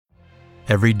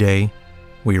Every day,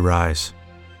 we rise,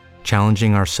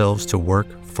 challenging ourselves to work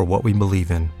for what we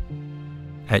believe in.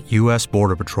 At U.S.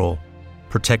 Border Patrol,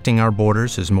 protecting our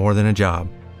borders is more than a job.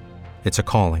 It's a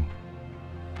calling.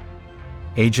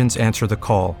 Agents answer the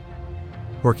call,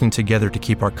 working together to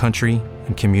keep our country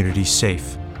and communities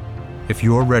safe. If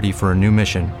you are ready for a new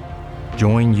mission,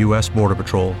 join U.S. Border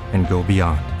Patrol and go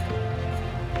beyond.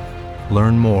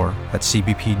 Learn more at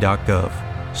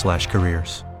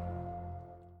cbp.gov/careers.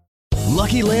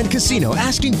 Lucky Land Casino,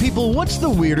 asking people, what's the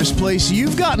weirdest place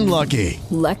you've gotten lucky?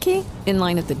 Lucky? In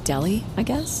line at the deli, I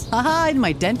guess? Aha, in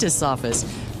my dentist's office.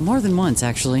 More than once,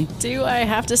 actually. Do I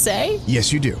have to say?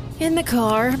 Yes, you do. In the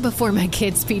car before my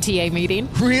kids' PTA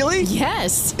meeting. Really?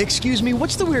 Yes. Excuse me,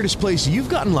 what's the weirdest place you've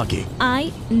gotten lucky?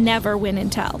 I never win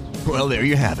and tell. Well, there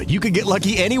you have it. You can get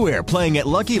lucky anywhere, playing at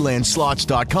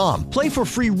LuckyLandSlots.com. Play for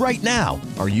free right now.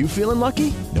 Are you feeling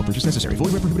lucky? No purchase necessary.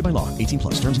 Void where prohibited by law. 18+.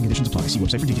 Terms and conditions apply. See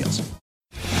website for details.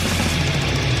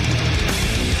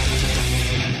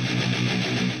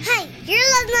 Hey, you're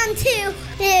listening to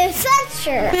The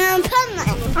Adventure in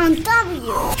Puntland on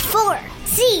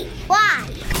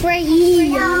W4CY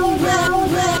Radio.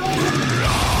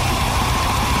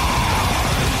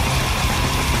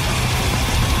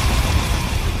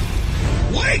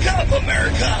 Wake up,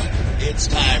 America! It's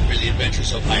time for the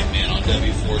Adventures of Hype Man on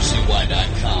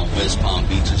W4CY.com, West Palm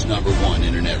Beach's #1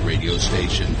 internet radio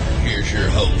station. Here's your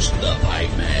host, the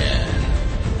Hype Man.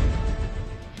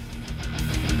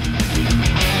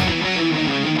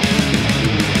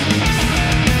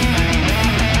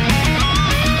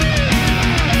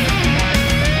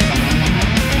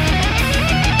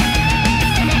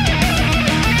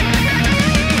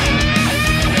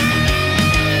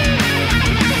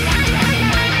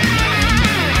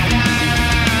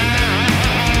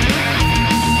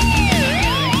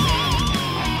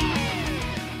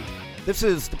 This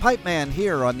is the Pipe Man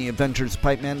here on the Adventures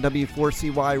Pipe Man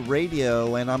W4CY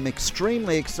Radio, and I'm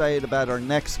extremely excited about our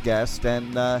next guest,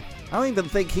 and I don't even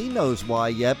think he knows why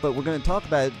yet, but we're going to talk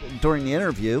about it during the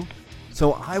interview.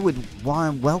 So I would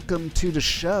want to welcome to the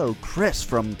show Chris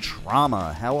from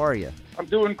Trauma. How are you? I'm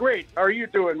doing great. How are you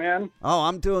doing, man? Oh,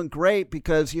 I'm doing great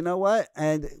because you know what?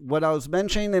 And what I was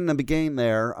mentioning in the beginning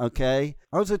there, okay,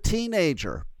 I was a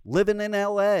teenager living in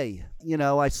L.A. You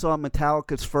know, I saw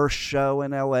Metallica's first show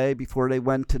in L.A. before they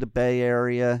went to the Bay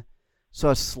Area.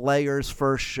 Saw Slayer's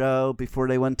first show before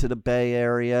they went to the Bay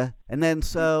Area. And then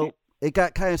so it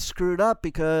got kind of screwed up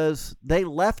because they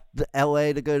left the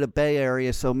L.A. to go to the Bay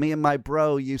Area. So me and my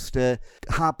bro used to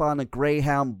hop on a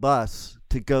Greyhound bus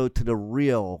to go to the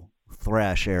real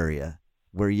thrash area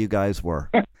where you guys were.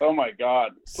 Oh, my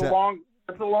God. It's a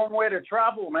long way to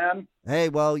travel, man. Hey,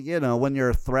 well, you know, when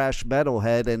you're a thrash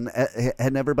metalhead and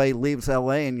everybody leaves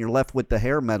L.A. and you're left with the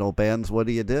hair metal bands, what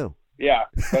do you do? Yeah,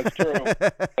 that's true.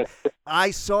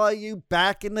 I saw you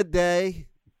back in the day,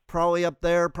 probably up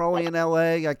there, probably in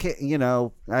L.A. I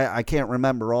can't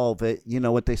remember all of it. You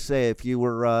know what they say, if you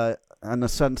were on the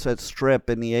Sunset Strip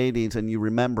in the 80s and you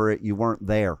remember it, you weren't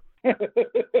there.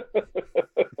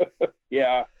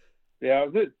 Yeah,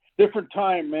 it was a different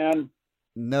time, man.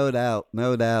 No doubt,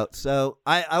 no doubt. So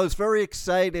I was very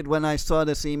excited when I saw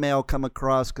this email come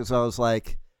across because I was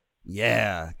like,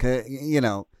 yeah, you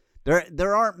know,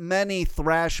 there aren't many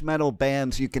thrash metal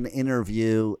bands you can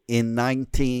interview in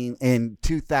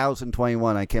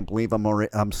 2021. I can't believe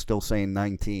I'm still saying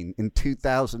 19 in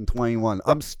 2021.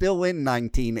 I'm still in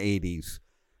 1980s.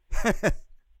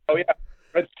 Oh yeah,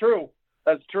 that's true.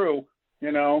 That's true.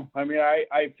 You know, I mean,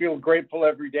 I feel grateful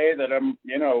every day that I'm,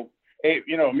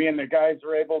 me and the guys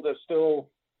are able to still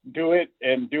do it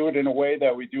and do it in a way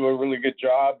that we do a really good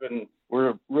job, and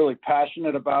we're really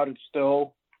passionate about it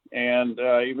still. And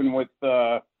even with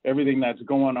everything that's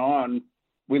going on,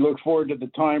 we look forward to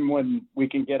the time when we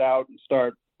can get out and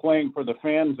start playing for the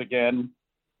fans again,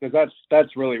 because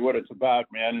that's really what it's about,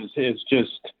 man. It's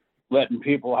just letting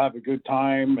people have a good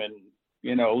time and,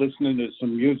 listening to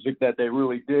some music that they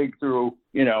really dig through,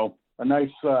 a nice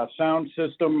sound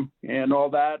system and all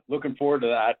that. Looking forward to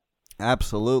that.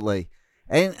 Absolutely.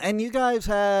 And you guys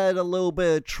had a little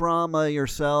bit of trauma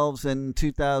yourselves in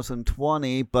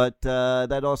 2020, but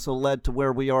that also led to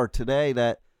where we are today.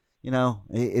 That,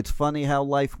 it's funny how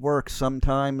life works.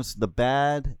 Sometimes the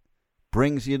bad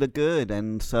brings you the good.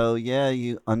 And so, yeah,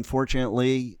 you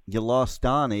lost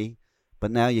Donnie,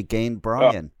 but now you gained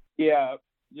Brian. Yeah,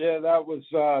 that was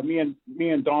me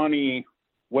and Donnie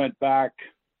went back.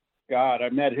 God, I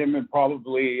met him in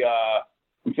probably,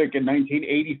 I'm thinking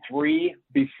 1983.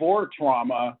 Before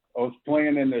Trauma, I was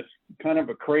playing in this kind of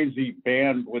a crazy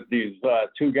band with these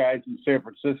two guys in San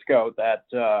Francisco that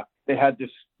they had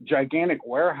this gigantic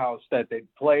warehouse that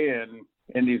they'd play in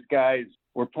and these guys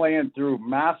were playing through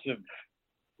massive,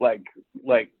 like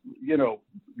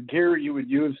gear you would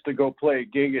use to go play a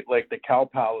gig at like the Cow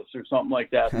Palace or something like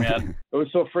that, man. It was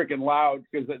so freaking loud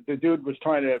because the dude was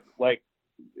trying to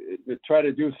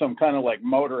do some kind of like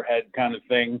Motorhead kind of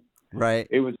thing. Right.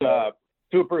 It was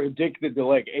super addicted to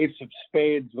like Ace of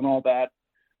Spades and all that.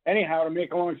 Anyhow, to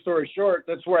make a long story short,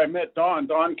 that's where I met Don.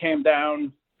 Don came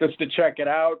down just to check it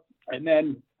out, and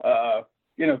then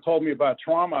told me about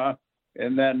Trauma.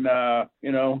 And then, the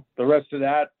rest of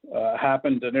that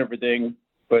happened and everything.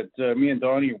 But me and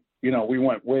Donnie, we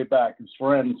went way back as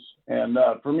friends. And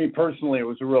for me personally, it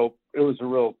was a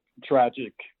real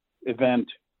tragic event.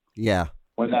 Yeah.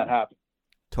 When that happened.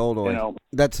 Totally.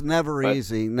 That's never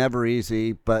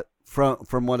easy. But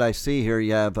from what I see here,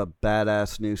 you have a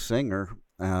badass new singer,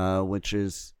 which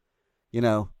is,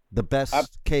 the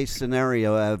best case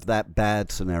scenario of that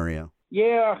bad scenario.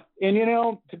 Yeah, and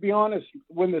to be honest,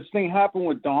 when this thing happened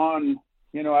with Don,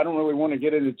 I don't really want to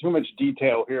get into too much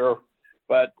detail here,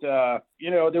 but there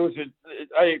was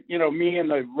me and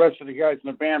the rest of the guys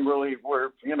in the band really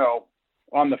were,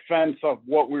 on the fence of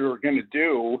what we were going to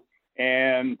do,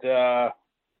 and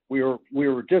we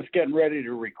were just getting ready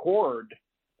to record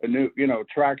a new,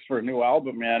 tracks for a new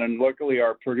album, man, and luckily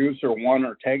our producer Juan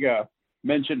Ortega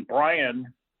mentioned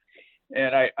Brian,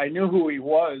 and I knew who he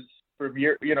was from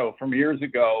years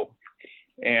ago,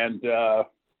 and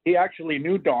he actually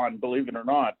knew Don, believe it or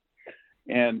not,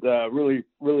 and really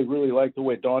liked the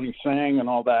way Donnie sang and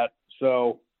all that.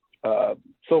 So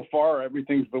far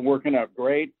everything's been working out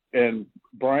great, and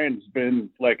Brian's been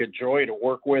like a joy to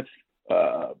work with.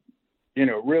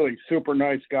 Really super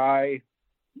nice guy,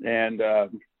 and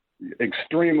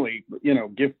extremely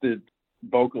gifted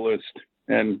vocalist.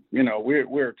 And,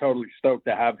 we're totally stoked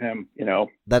to have him,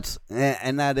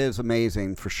 That is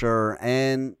amazing for sure.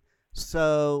 And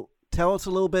so tell us a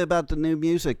little bit about the new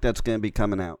music that's going to be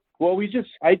coming out. Well,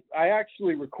 I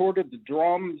actually recorded the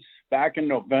drums back in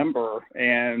November,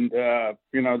 and, there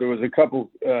was a couple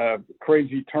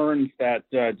crazy turns that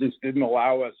just didn't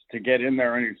allow us to get in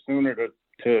there any sooner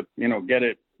to get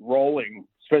it rolling,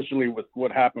 especially with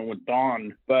what happened with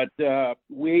Don. But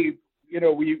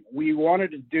we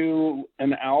wanted to do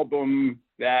an album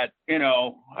that,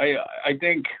 I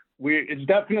think it's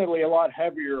definitely a lot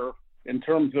heavier in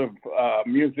terms of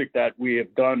music that we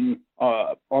have done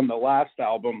on the last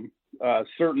album,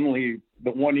 certainly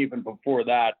the one even before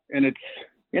that. And it's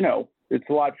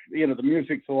a lot, the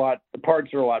music's a lot, the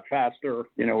parts are a lot faster.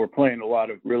 We're playing a lot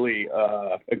of really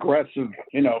aggressive,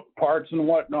 parts and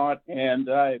whatnot. And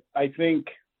I think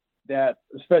that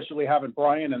especially having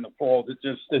Brian in the fold,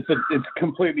 it's a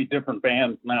completely different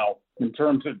band now in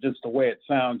terms of just the way it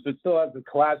sounds. It still has a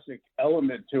classic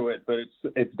element to it, but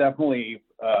it's definitely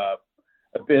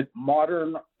a bit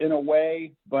modern in a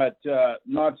way, but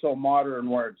not so modern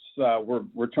where it's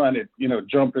we're trying to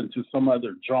jump into some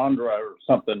other genre or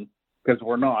something, because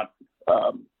we're not.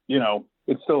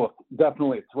 It's still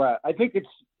definitely a thrash. I think it's,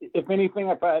 if anything,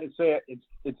 if I had to say it,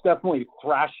 it's definitely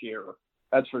thrashier.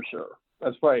 That's for sure.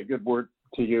 That's probably a good word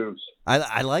to use.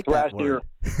 I like that word.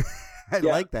 I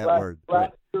like that word.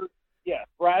 Thrashier, yeah,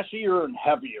 thrashier and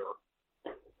heavier.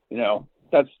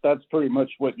 That's pretty much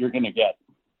what you're going to get.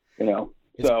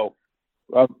 So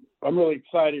I'm really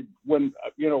excited when,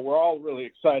 we're all really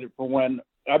excited for when,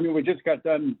 we just got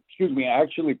done,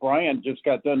 actually Brian just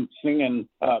got done singing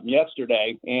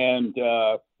yesterday, and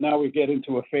now we get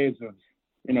into a phase of,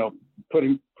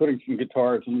 putting some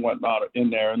guitars and whatnot in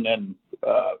there, and then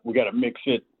we got to mix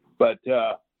it. But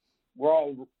we're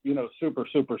all, super,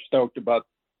 super stoked about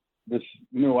this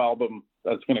new album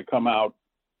that's going to come out,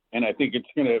 and I think it's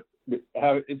going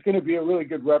to be a really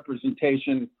good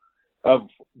representation of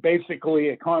basically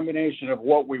a combination of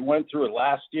what we went through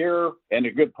last year and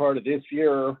a good part of this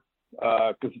year,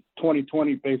 because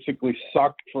 2020 basically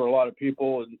sucked for a lot of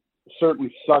people, and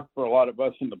certainly sucked for a lot of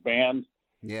us in the band.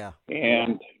 Yeah.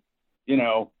 And,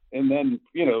 and then,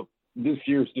 this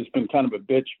year's just been kind of a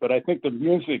bitch, but I think the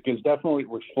music is definitely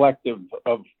reflective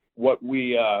of what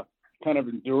we kind of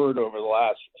endured over the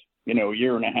last,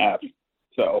 year and a half.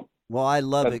 So. Well, I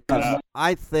love it because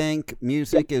I think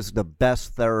music is the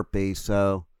best therapy.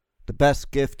 So the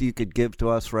best gift you could give to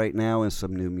us right now is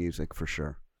some new music for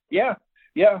sure. Yeah.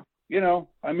 It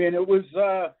was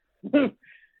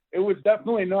it was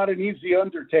definitely not an easy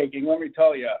undertaking, let me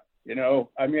tell you.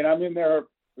 I'm in there,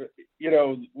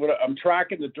 I'm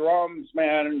tracking the drums,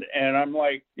 man, and I'm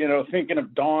like, thinking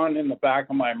of Dawn in the back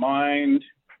of my mind.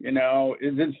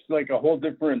 It's like a whole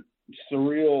different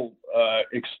surreal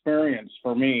experience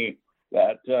for me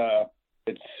that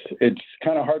it's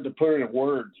kind of hard to put into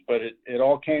words, but it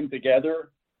all came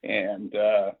together, and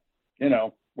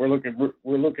we're looking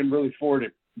really forward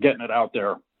to getting it out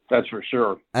there. That's for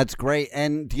sure. That's great.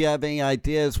 And do you have any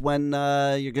ideas when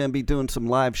you're going to be doing some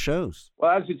live shows?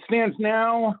 Well, as it stands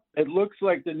now, it looks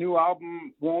like the new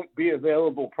album won't be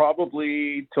available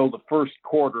probably till the first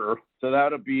quarter. So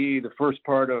that'll be the first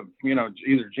part of,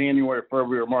 either January,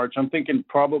 February, or March. I'm thinking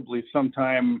probably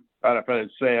sometime, if I'd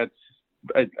say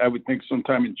I would think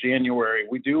sometime in January.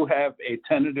 We do have a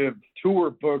tentative tour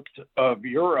booked of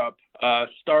Europe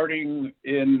starting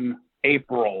in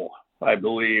April, I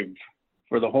believe,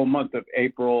 for the whole month of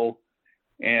April.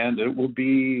 And it will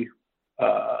be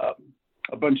a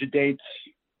bunch of dates.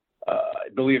 I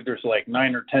believe there's like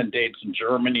 9 or 10 dates in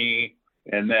Germany,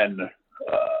 and then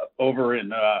over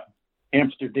in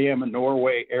Amsterdam and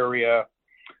Norway area.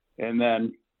 And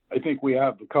then I think we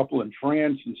have a couple in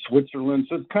France and Switzerland.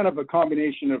 So it's kind of a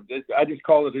combination of this. I just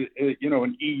call it,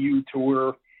 an EU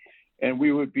tour. And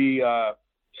we would be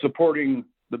supporting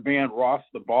the band Ross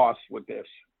the Boss with this.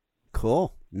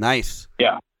 Cool. Nice.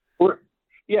 Yeah.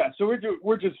 So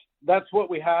we're just, that's what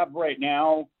we have right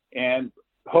now. And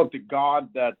hope to God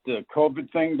that the COVID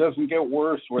thing doesn't get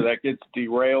worse, where that gets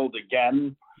derailed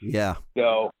again. Yeah.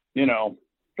 So,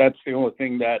 that's the only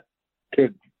thing that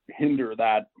could hinder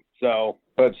that. So,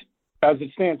 but as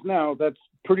it stands now, that's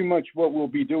pretty much what we'll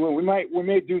be doing. We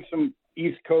may do some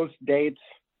East Coast dates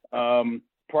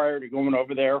prior to going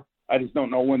over there. I just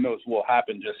don't know when those will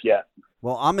happen just yet.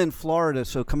 Well, I'm in Florida,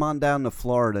 so come on down to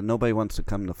Florida. Nobody wants to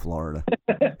come to Florida.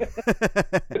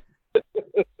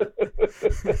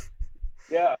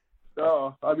 Yeah.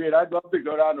 So, I'd love to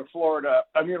go down to Florida.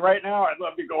 Right now, I'd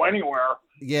love to go anywhere.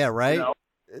 Yeah, right?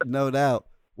 No doubt.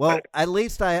 Well, at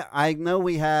least I know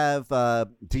we have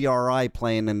DRI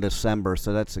playing in December,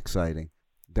 so that's exciting.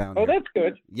 Down here. That's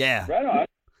good. Yeah. Right on.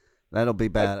 That'll be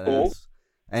badass. Cool.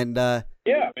 And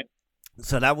yeah.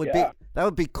 So that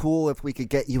would be cool if we could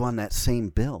get you on that same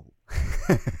bill.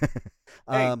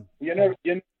 Hey, you never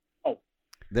know.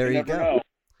 There you go. Know.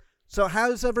 So how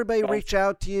does everybody reach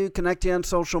out to you, connect you on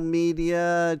social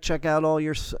media, check out all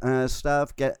your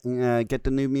stuff, get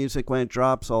the new music when it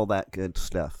drops, all that good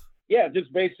stuff? Yeah,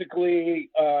 just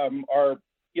basically our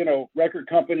record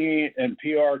company and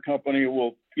PR company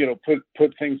will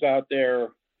put things out there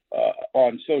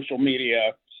on social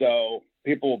media, so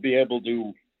people will be able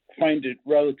to find it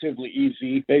relatively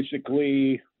easy.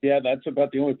 Basically, yeah, that's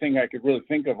about the only thing I could really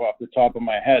think of off the top of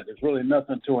my head. There's really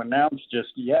nothing to announce just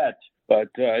yet, but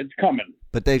it's coming.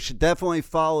 But they should definitely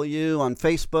follow you on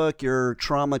Facebook, your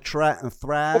Trauma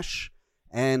Thrash,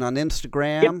 and on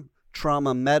Instagram,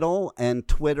 Trauma Metal, and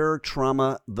Twitter,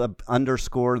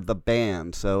 Trauma_the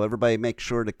band. So everybody make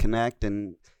sure to connect,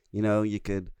 and you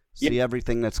could see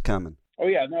everything that's coming. Oh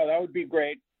yeah, no, that would be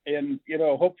great. And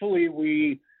hopefully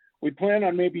we plan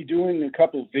on maybe doing a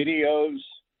couple videos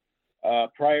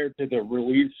prior to the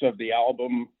release of the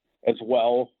album as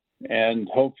well. And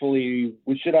hopefully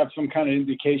we should have some kind of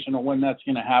indication of when that's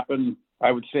going to happen,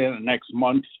 I would say in the next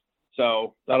month.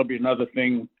 So that'll be another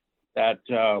thing that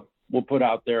we'll put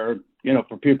out there,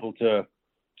 for people to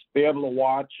be able to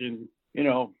watch and,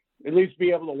 at least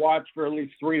be able to watch for at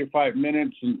least 3 to 5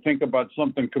 minutes and think about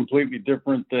something completely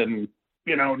different than,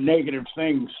 negative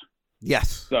things.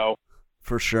 Yes. So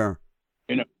for sure.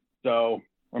 So,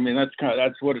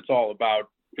 that's what it's all about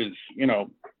is,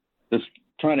 just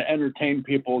trying to entertain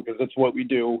people, because that's what we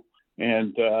do.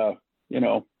 And,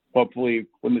 hopefully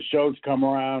when the shows come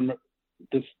around,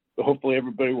 hopefully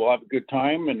everybody will have a good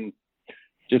time and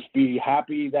just be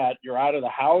happy that you're out of the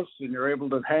house and you're able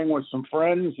to hang with some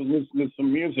friends and listen to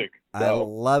some music. So, I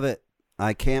love it.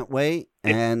 I can't wait.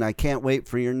 And I can't wait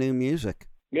for your new music.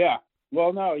 Yeah.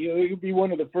 Well, no, you'll be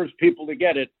one of the first people to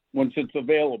get it once it's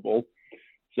available.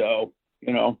 So,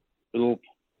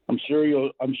 I'm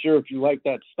sure if you like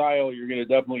that style, you're going to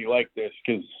definitely like this,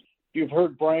 because you've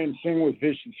heard Brian sing with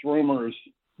Vicious Rumors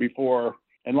before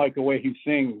and like the way he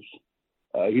sings.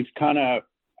 He's kind of,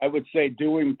 I would say,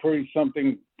 doing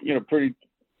something pretty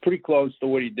close to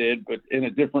what he did, but in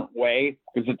a different way,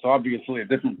 because it's obviously a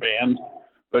different band,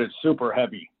 but it's super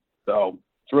heavy. So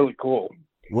it's really cool.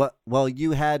 Well,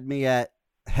 you had me at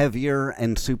heavier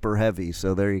and super heavy,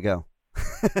 so there you go.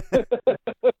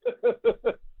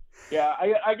 Yeah,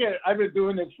 I've been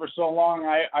doing this for so long.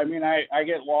 I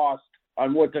get lost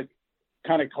on what to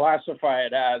kind of classify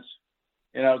it as.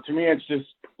 To me, it's just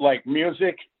like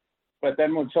music. But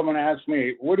then when someone asks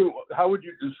me, how would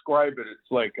you describe it? It's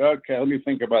like, okay, let me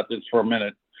think about this for a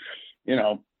minute.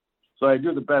 So I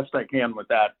do the best I can with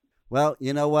that. Well,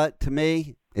 you know what? To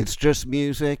me, it's just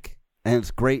music, and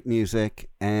it's great music,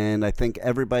 and I think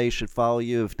everybody should follow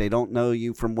you. If they don't know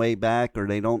you from way back or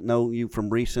they don't know you from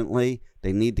recently,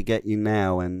 they need to get you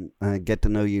now and get to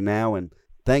know you now. And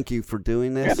thank you for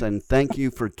doing this, and thank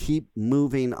you for keep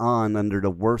moving on under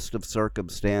the worst of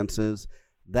circumstances.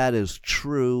 That is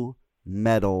true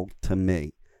metal to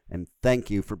me. And thank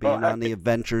you for being on the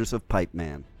adventures of Pipe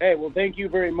Man. Hey, well, thank you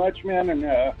very much, man, and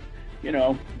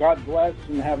God bless,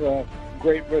 and have a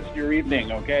great rest of your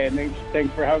evening, okay? And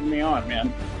thanks for having me on,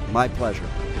 man. My pleasure.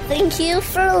 Thank you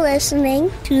for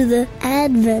listening to the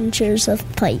Adventures of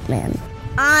Pipe Man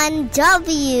on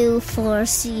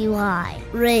W4CY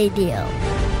Radio.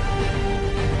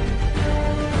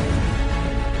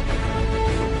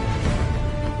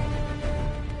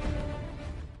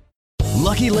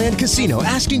 Lucky Land Casino,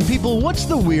 asking people, what's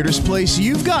the weirdest place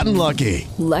you've gotten lucky?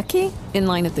 Lucky? In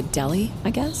line at the deli, I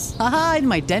guess? Aha, in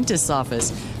my dentist's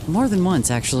office. More than once,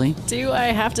 actually. Do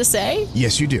I have to say?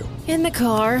 Yes, you do. In the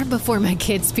car before my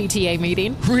kids' PTA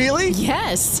meeting. Really?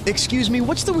 Yes. Excuse me,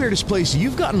 what's the weirdest place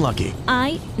you've gotten lucky?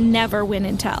 I never win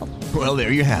and tell. Well,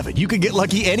 there you have it. You can get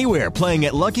lucky anywhere, playing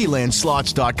at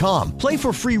LuckyLandSlots.com. Play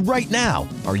for free right now.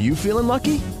 Are you feeling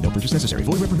lucky? No purchase necessary.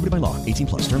 Void where prohibited by law.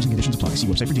 18+. Terms and conditions apply. See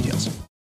website for details.